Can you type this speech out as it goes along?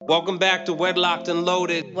Welcome back to Wedlocked and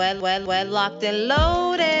Loaded. Wedlocked and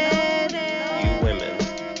loaded. You women.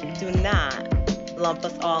 Do not lump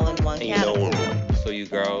us all in one And you know category. what? So you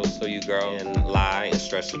girls can lie and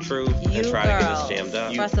stretch the truth and try to get us jammed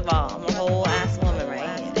up. First of all, I'm a whole ass woman,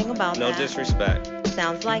 right? Think about No that. disrespect.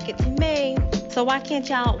 Sounds like it to me. So why can't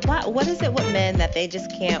y'all? What is it with men that they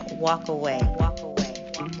just can't walk away?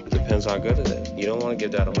 Depends how good it is. You don't want to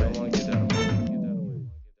give that away.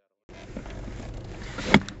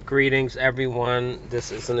 Greetings, everyone.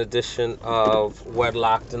 This is an edition of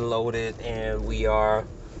Wedlocked and Loaded, and we are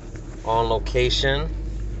on location,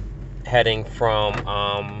 heading from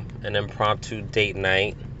an impromptu date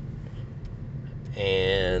night,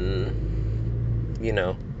 and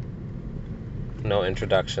no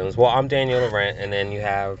introductions. Well, I'm Daniel Laurent, and then you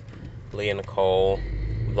have Leah Nicole,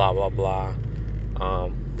 blah blah blah.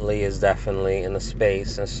 Leah is definitely in the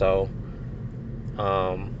space, and so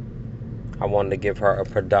I wanted to give her a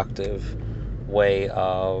productive way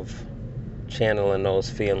of channeling those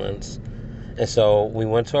feelings. And so we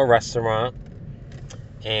went to a restaurant,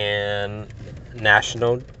 and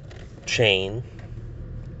national chain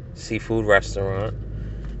seafood restaurant,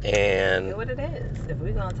 and What it is? If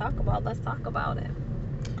we're gonna talk about, let's talk about it.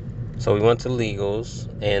 So we went to Legals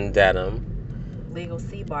in Dedham. Legal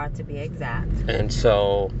Sea Bar, to be exact. And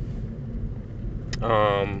so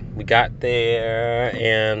we got there,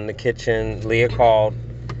 and the kitchen, Leah called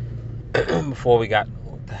before we got,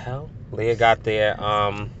 what the hell? Leah got there.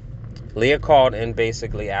 Leah called and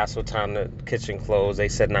basically asked what time the kitchen closed. They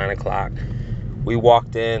said 9 o'clock. We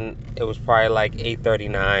walked in. It was probably like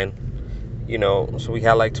 8:39. So we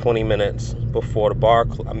had like 20 minutes before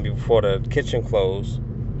before the kitchen closed.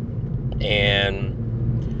 And,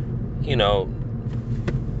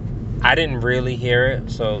 I didn't really hear it,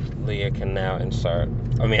 so Leah can now insert.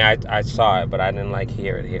 I mean, I saw it, but I didn't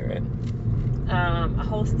hear it. A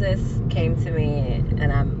hostess came to me,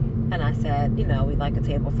 and I said, we'd like a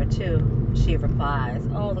table for two. She replies,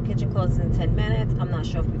 oh, the kitchen closes in 10 minutes. I'm not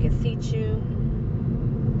sure if we can seat you.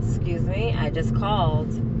 Excuse me, I just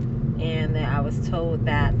called, and then I was told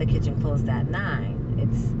that the kitchen closed at 9.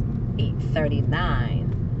 It's 8:39.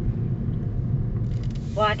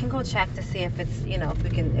 Well, I can go check to see if it's,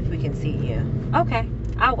 if we can see you. Okay,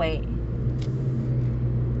 I'll wait.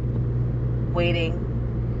 Waiting.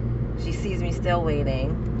 She sees me still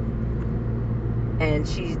waiting, and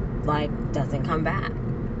she doesn't come back.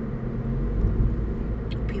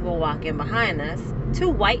 People walking behind us. 2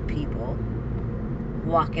 white people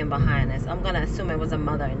walking behind us. I'm gonna assume it was a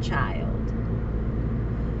mother and child.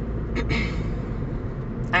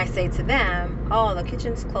 I say to them, oh, the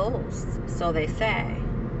kitchen's closed, so they say,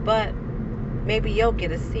 but maybe you'll get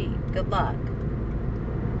a seat. Good luck.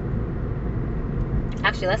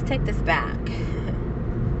 Actually, let's take this back.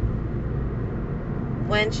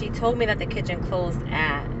 When she told me that the kitchen closed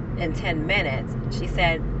in 10 minutes, she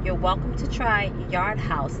said, you're welcome to try Yard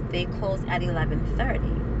House. They close at 11:30.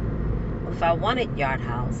 Well, if I wanted Yard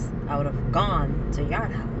House, I would have gone to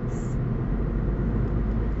Yard House.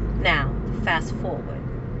 Now, fast forward.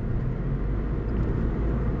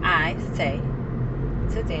 I say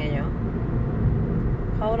to Daniel,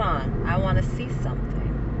 hold on, I want to see something.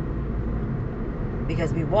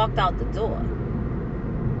 Because we walked out the door.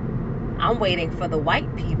 I'm waiting for the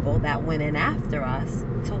white people that went in after us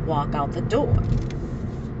to walk out the door.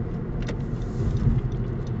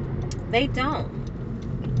 They don't.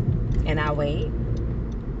 And I wait.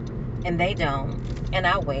 And they don't. And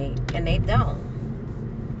I wait. And they don't.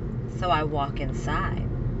 So I walk inside.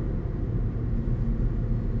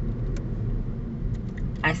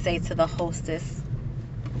 I say to the hostess,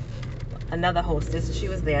 another hostess, she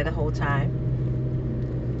was there the whole time.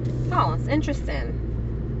 Oh, it's interesting.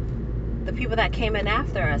 The people that came in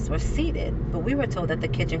after us were seated, but we were told that the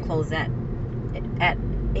kitchen closed at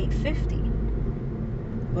 8:50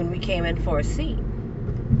 when we came in for a seat.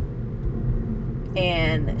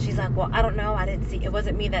 And she's like, well, I don't know. I didn't see. It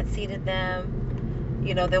wasn't me that seated them.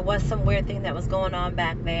 There was some weird thing that was going on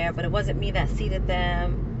back there, but it wasn't me that seated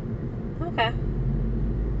them. Okay.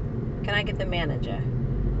 Can I get the manager?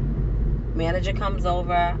 Manager comes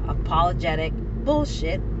over, apologetic,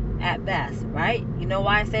 bullshit at best, right? You know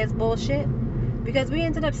why I say it's bullshit? Because we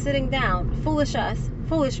ended up sitting down, foolish us,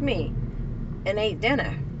 foolish me, and ate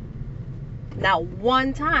dinner. Not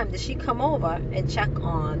one time did she come over and check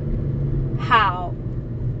on how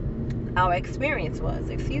our experience was.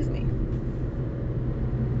 Excuse me.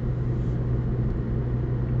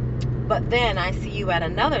 But then I see you at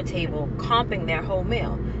another table comping their whole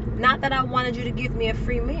meal. Not that I wanted you to give me a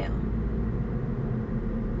free meal.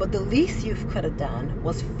 But the least you could have done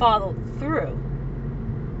was follow through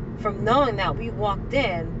from knowing that we walked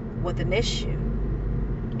in with an issue,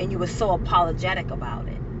 and you were so apologetic about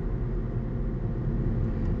it.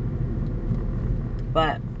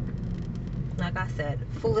 But like I said,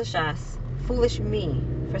 foolish us, foolish me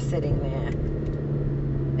for sitting there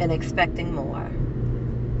and expecting more.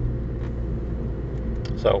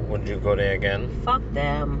 So would you go there again? Fuck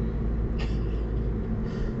them.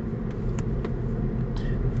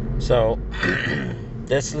 So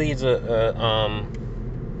this leads a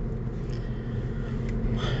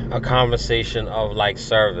conversation of like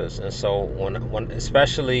service. And so when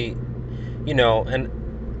especially, you know, and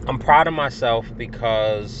I'm proud of myself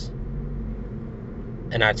because,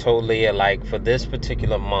 and I told Leah, like, for this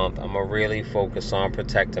particular month, I'm gonna really focus on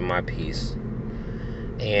protecting my peace.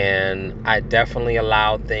 And I definitely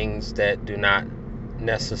allow things that do not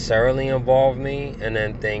necessarily involve me, and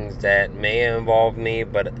then things that may involve me,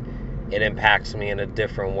 but it impacts me in a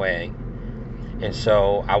different way. And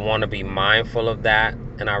so I want to be mindful of that,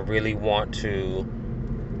 and I really want to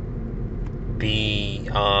be,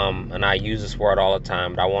 and I use this word all the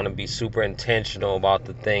time, but I want to be super intentional about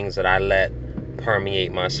the things that I let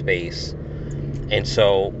permeate my space. And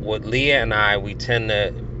so with Leah and I, we tend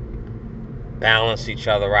to balance each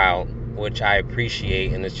other out, which I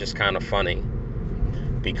appreciate, and it's just kind of funny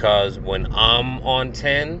because when I'm on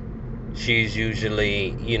 10, she's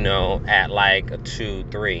usually, you know, at like a 2,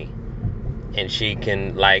 3, and she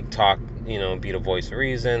can like talk, you know, be the voice of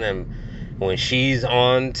reason. And when she's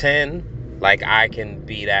on 10, like I can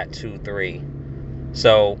be that 2, 3.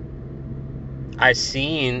 So I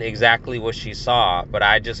seen exactly what she saw, but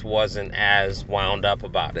I just wasn't as wound up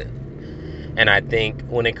about it. And I think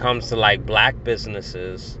when it comes to like black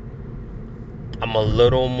businesses, I'm a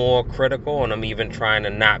little more critical, and I'm even trying to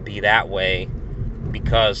not be that way,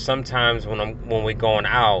 because sometimes when we're going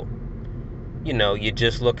out, you know, you're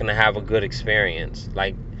just looking to have a good experience.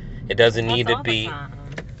 Like, it doesn't need to be.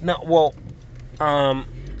 No, well,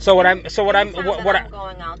 so what I'm going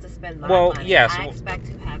out to spend my money, yes, I expect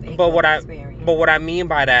to have a good experience. But what I mean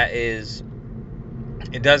by that is,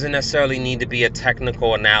 it doesn't necessarily need to be a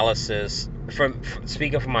technical analysis.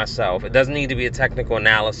 Speaking for myself, it doesn't need to be a technical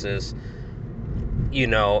analysis, you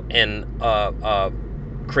know, and a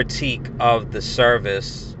critique of the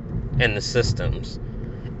service and the systems.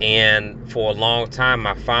 And for a long time,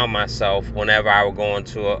 I found myself, whenever I would go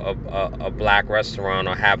into a black restaurant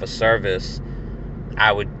or have a service,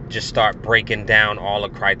 I would just start breaking down all the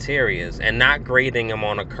criterias and not grading them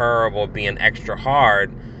on a curve or being extra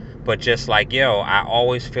hard, but just like, yo, I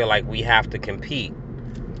always feel like we have to compete.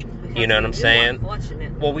 Because you know what I'm saying?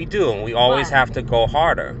 Well, we do, and we always have to go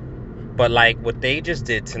harder. But like what they just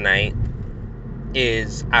did tonight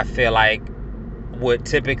is, I feel like what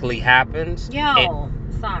typically happens.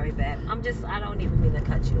 Sorry, babe. I don't even mean to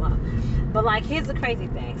cut you off. But like, here's the crazy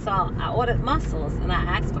thing. So I ordered mussels and I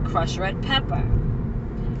asked for crushed red pepper.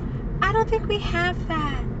 I don't think we have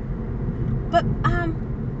that. But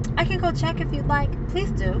I can go check if you'd like.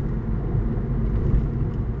 Please do.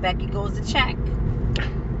 Becky goes to check.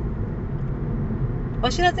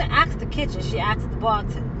 But she doesn't ask the kitchen, she asks the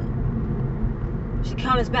bartender. She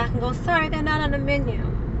comes back and goes, sorry, they're not on the menu.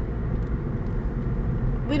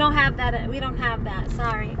 We don't have that,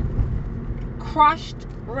 sorry. Crushed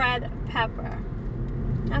red pepper.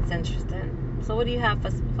 That's interesting. So what do you have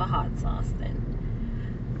for hot sauce then?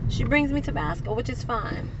 She brings me Tabasco, which is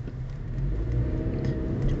fine.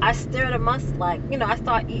 I stir the mussels, like, you know, I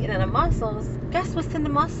start eating the mussels. Guess what's in the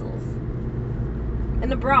mussels? In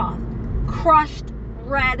the broth. Crushed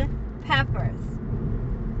red peppers.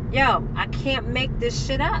 Yo, I can't make this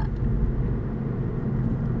shit up.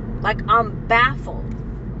 Like, I'm baffled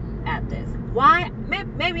at this. Why?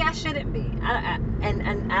 Maybe I shouldn't be.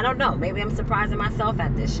 And I don't know. Maybe I'm surprising myself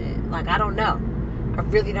at this shit. Like, I don't know. I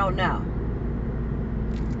really don't know.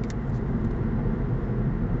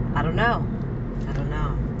 I don't know.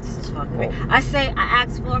 This is fucking weird. I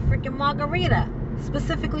asked for a freaking margarita.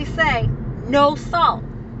 Specifically say, no salt.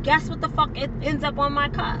 Guess what the fuck it ends up on my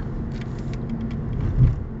cup?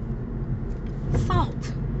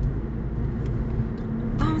 Salt.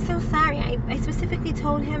 Oh, I'm so sorry. I specifically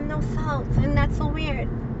told him no salt, and that's so weird.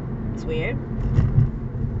 It's weird.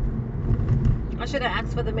 I should have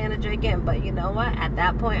asked for the manager again, but you know what? At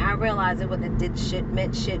that point, I realized it whether it did shit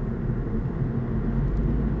meant shit.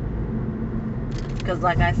 Because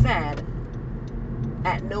like I said,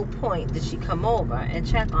 at no point did she come over and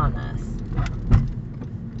check on us.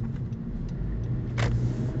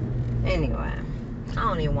 Anyway, I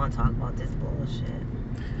don't even want to talk about this bullshit.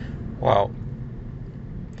 Well,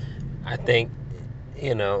 I think,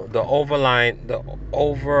 you know, what am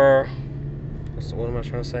I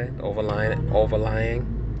trying to say? Overlying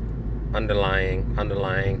underlying. I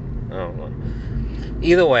don't know.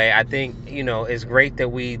 Either way, I think, it's great that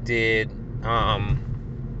we did an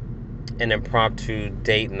impromptu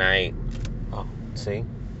date night. Oh, see?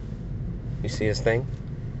 You see his thing?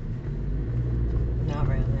 Not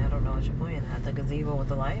really. I don't know what you're pointing at. The gazebo with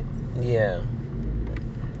the lights? Yeah.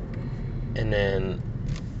 And then,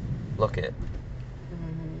 look at.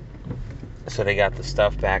 So they got the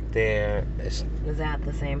stuff back there. Is that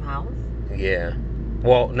the same house? Yeah.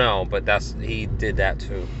 Well, no, but he did that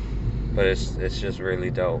too. But it's just really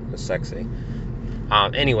dope. It's sexy.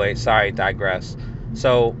 Anyway, sorry, digress.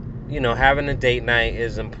 So, having a date night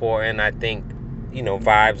is important. I think,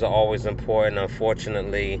 vibes are always important.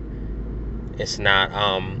 Unfortunately, it's not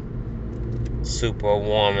super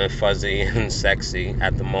warm and fuzzy and sexy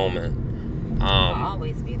at the moment. It'll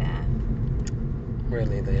always be that.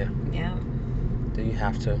 Really, there? Yeah. Do you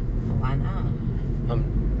have to? Why not?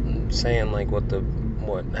 I'm saying like what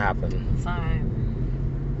happened. Sorry.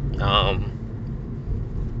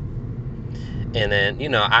 And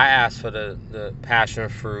then, I asked for the passion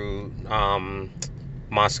fruit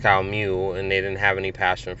Moscow Mule, and they didn't have any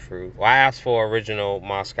passion fruit. Well, I asked for original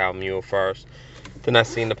Moscow Mule first. Then I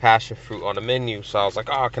seen the passion fruit on the menu, so I was like,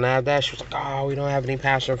 oh, can I have that? She was like, oh, we don't have any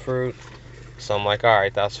passion fruit. So I'm like, all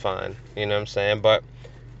right, that's fine. You know what I'm saying? But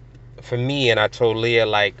for me, and I told Leah,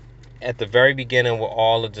 like, at the very beginning with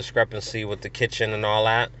all the discrepancy with the kitchen and all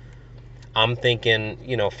that, I'm thinking,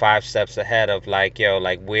 5 steps ahead of like,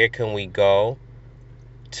 where can we go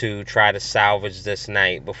to try to salvage this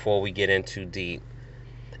night before we get in too deep?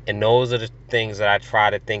 And those are the things that I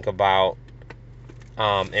try to think about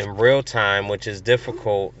in real time, which is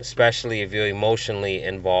difficult, especially if you're emotionally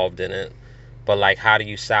involved in it. But like, how do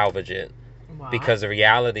you salvage it? Wow. Because the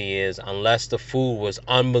reality is, unless the food was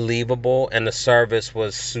unbelievable and the service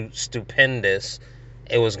was stupendous,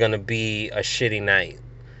 it was going to be a shitty night.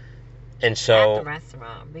 And so, at the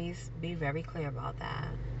restaurant, be very clear about that.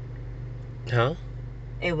 Huh?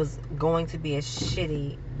 It was going to be a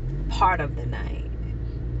shitty part of the night.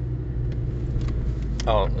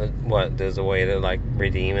 Oh, what? There's a way to like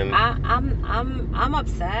redeem him. I'm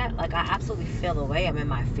upset. Like, I absolutely feel the way. I'm in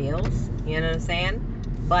my feels. You know what I'm saying?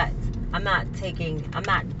 But I'm not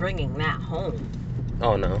bringing that home.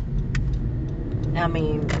 Oh no. I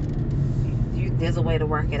mean, there's a way to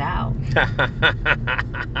work it out.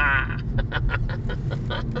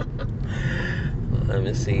 Let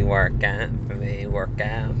me see. Work out for me.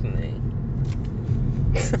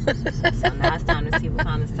 So now it's time to see what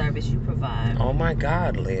kind of service you provide. Oh my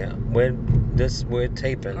God, Leah. We're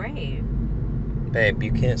taping. Great. Babe,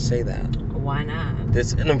 you can't say that. Why not?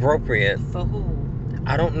 That's inappropriate. For who?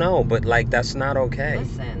 I don't know, but like, that's not okay.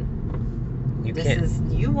 Listen.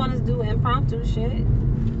 You want to do impromptu shit.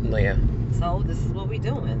 Leah. So this is what we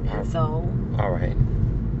doing. And so. All right.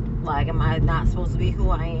 Like, am I not supposed to be who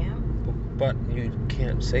I am? But you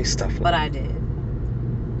can't say stuff like But I did.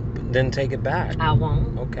 But then take it back. I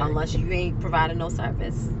won't. Okay. Unless you ain't providing no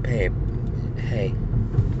service. Babe, hey.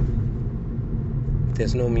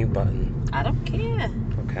 There's no mute button. I don't care.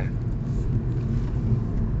 Okay.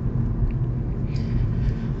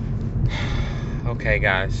 Okay,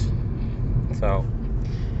 guys. So,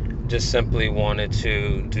 just simply wanted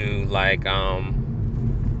to do like a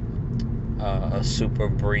super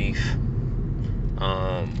brief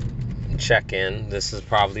check-in. This is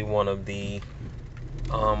probably one of the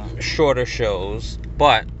shorter shows,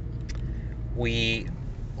 but what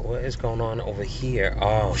is going on over here?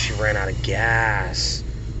 Oh, she ran out of gas.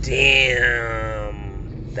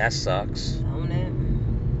 Damn, that sucks. Own it.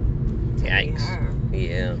 Yikes.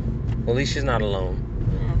 Yeah. Well, at least she's not alone.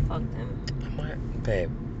 Yeah, fuck them. Babe,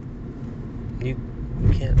 you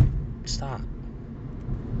can't stop.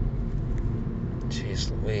 Jeez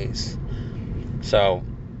Louise. So,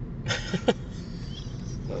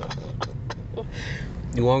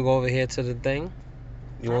 you want to go over here to the thing?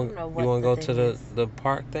 You want to go to the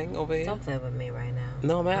park thing over here? Don't play with me right now.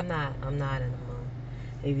 No, I'm not in the mood.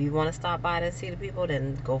 If you want to stop by to see the people,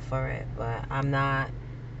 then go for it. But I'm not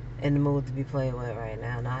in the mood to be played with right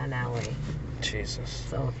now. Not in that way. Jesus.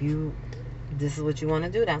 So if this is what you want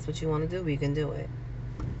to do, that's what you want to do, we can do it.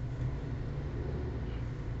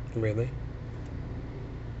 Really?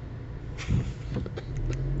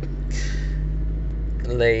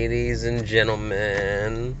 Ladies and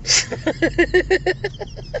gentlemen.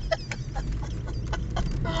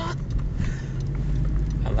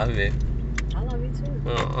 I love it. I love you too.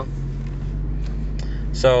 Aww.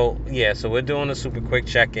 So we're doing a super quick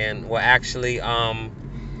check-in. We're actually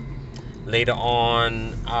later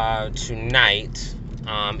on tonight,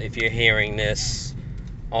 if you're hearing this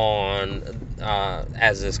on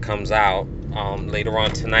as this comes out, later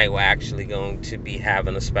on tonight, we're actually going to be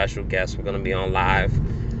having a special guest. We're going to be on live.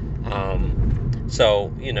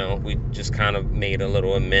 So, we just kind of made a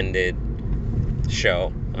little amended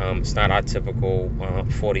show. It's not our typical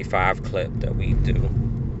 45 clip that we do.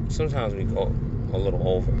 Sometimes we go a little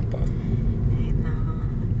over, but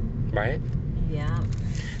right? Yeah.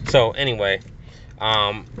 So anyway,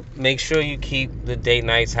 make sure you keep the date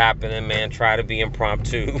nights happening, man. Try to be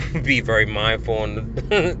impromptu. Be very mindful on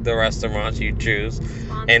the restaurants you choose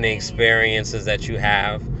and the experiences that you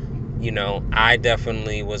have. I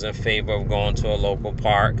definitely was in favor of going to a local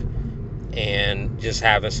park and just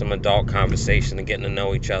having some adult conversation and getting to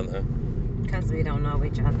know each other. Because we don't know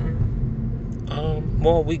each other.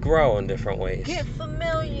 Well, we grow in different ways. Get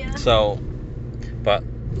familiar. So, but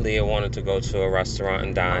Leah wanted to go to a restaurant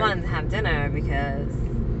and dine. I wanted to have dinner because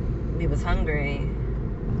we was hungry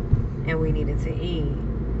and we needed to eat,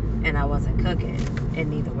 and I wasn't cooking, and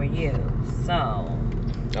neither were you. So.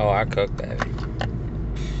 Oh, I cooked, baby.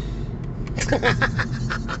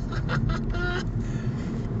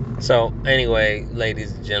 So anyway,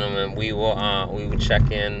 ladies and gentlemen, we will check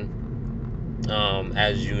in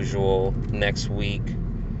as usual next week.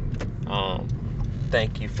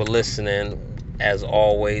 Thank you for listening. As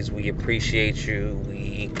always, we appreciate you.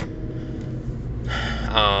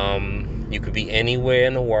 You could be anywhere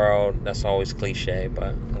in the world. That's always cliche,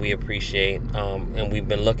 but we appreciate. And we've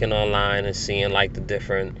been looking online and seeing like the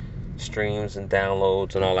different streams and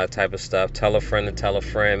downloads and all that type of stuff. Tell a friend to tell a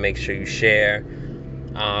friend. Make sure you share.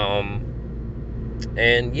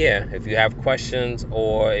 And yeah, if you have questions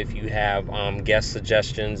or if you have guest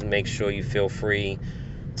suggestions, make sure you feel free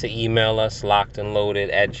to email us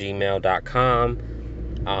lockedandloaded@gmail.com.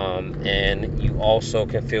 And you also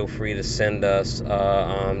can feel free to send us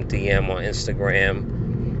DM on Instagram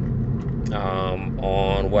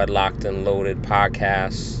on Wedlocked and Loaded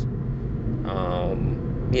Podcasts.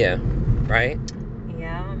 Yeah, right?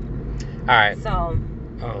 Yeah. All right. So,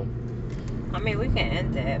 I mean, we can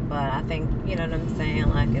end it, but I think, you know what I'm saying?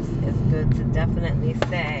 Like, it's good to definitely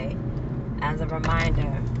say, as a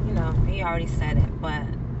reminder, he already said it, but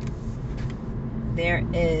there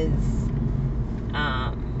is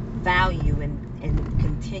value in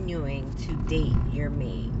continuing to date your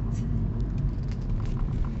mate.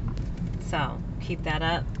 So, keep that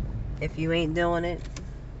up. If you ain't doing it,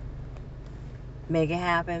 make it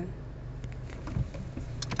happen.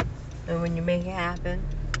 And when you make it happen,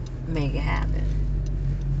 make it happen.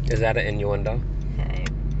 Is that an innuendo? Okay.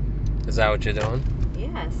 Is that what you're doing?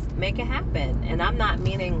 Yes, make it happen. And I'm not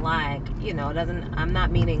meaning like, I'm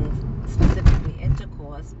not meaning specifically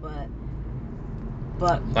intercourse, but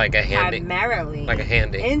like a handy, primarily like a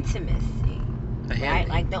handy intimacy. a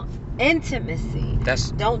handy. Right? Like intimacy.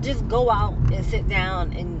 Don't just go out and sit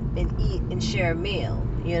down and eat and share a meal.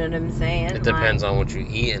 You know what I'm saying? It depends on what you're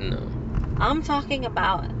eating though. I'm talking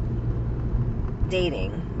about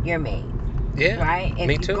dating your mate. Yeah. Right? If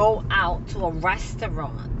me you too. go out to a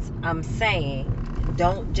restaurant, I'm saying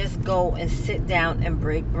don't just go and sit down and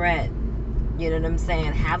break bread. You know what I'm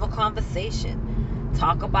saying? Have a conversation.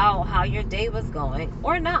 Talk about how your day was going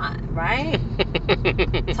or not, right?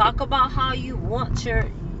 Talk about how you want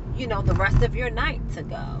the rest of your night to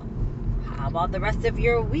go. How about the rest of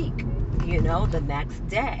your week? The next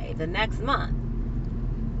day, the next month.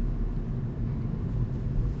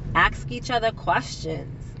 Ask each other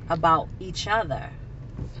questions about each other.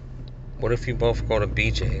 What if you both go to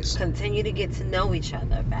BJ's? Continue to get to know each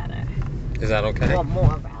other better. Is that okay? Or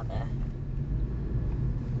more, rather.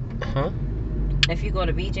 Huh? If you go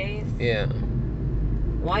to BJ's? Yeah.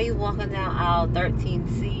 Why are you walking down aisle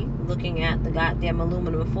 13C looking at the goddamn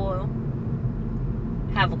aluminum foil?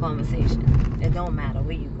 Have a conversation. It don't matter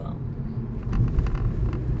where you go.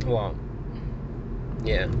 Well,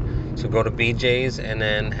 yeah. So go to BJ's and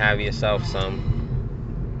then have yourself some.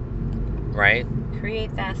 Right?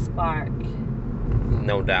 Create that spark.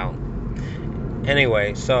 No doubt.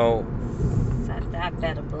 Anyway, so. That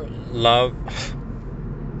better bleed. Love.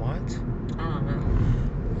 What? I don't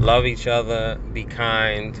know. Love each other. Be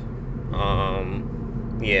kind.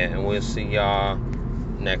 Yeah, and we'll see y'all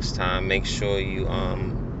next time. Make sure you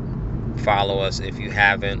follow us if you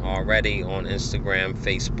haven't already on Instagram,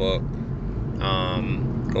 Facebook.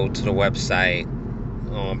 Go to the website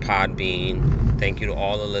on Podbean. Thank you to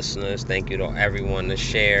all the listeners. Thank you to everyone that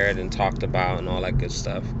shared and talked about and all that good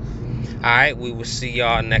stuff. Alright, we will see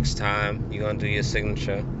y'all next time. You gonna do your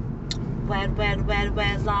signature? Wed,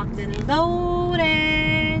 locked and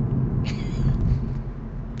loaded.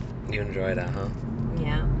 You enjoy that, huh?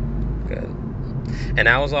 Yeah. Good. And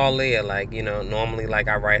that was all Leah. Like, you know, normally like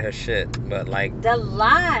I write her shit, but like The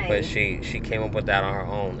lie. but she came up with that on her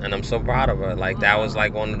own, and I'm so proud of her. Like that was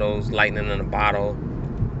like one of those lightning in a bottle,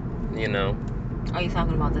 you know. Are you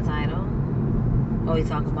talking about the title? Or are you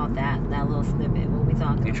talking about that little snippet? What we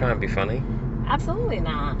talking? You trying to be funny? Absolutely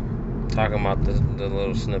not. Talking about the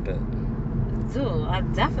little snippet. Dude, I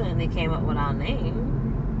definitely came up with our name.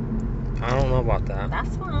 I don't know about that.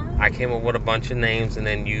 That's fine. I came up with a bunch of names, and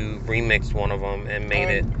then you remixed one of them and made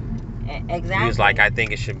it. Exactly. You was like, I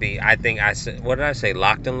think it should be. I said, what did I say?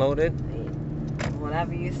 Locked and loaded.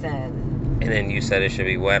 Whatever you said. And then you said it should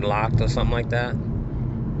be wedlocked or something like that.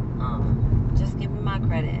 Just give me my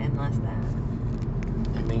credit and less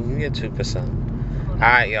that. I mean, you get 2%. All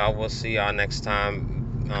right, y'all. We'll see y'all next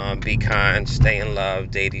time. Be kind, stay in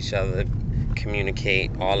love, date each other,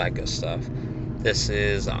 communicate, all that good stuff. This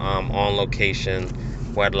is on location,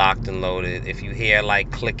 wedlocked and loaded. If you hear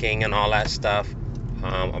like clicking and all that stuff,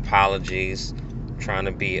 apologies. I'm trying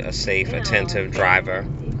to be a safe, attentive driver.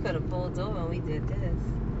 You could have pulled over and we did this.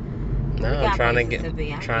 No, I'm trying to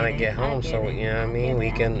get home. So you know what I mean.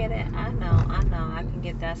 We can. I get it. I know. I can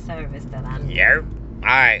get that service that I need. Yeah. All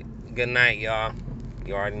right. Good night, y'all.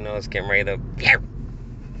 You already know it's getting ready to. Yeah.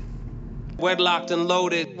 Wedlocked and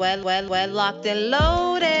loaded. Wedlocked and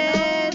loaded.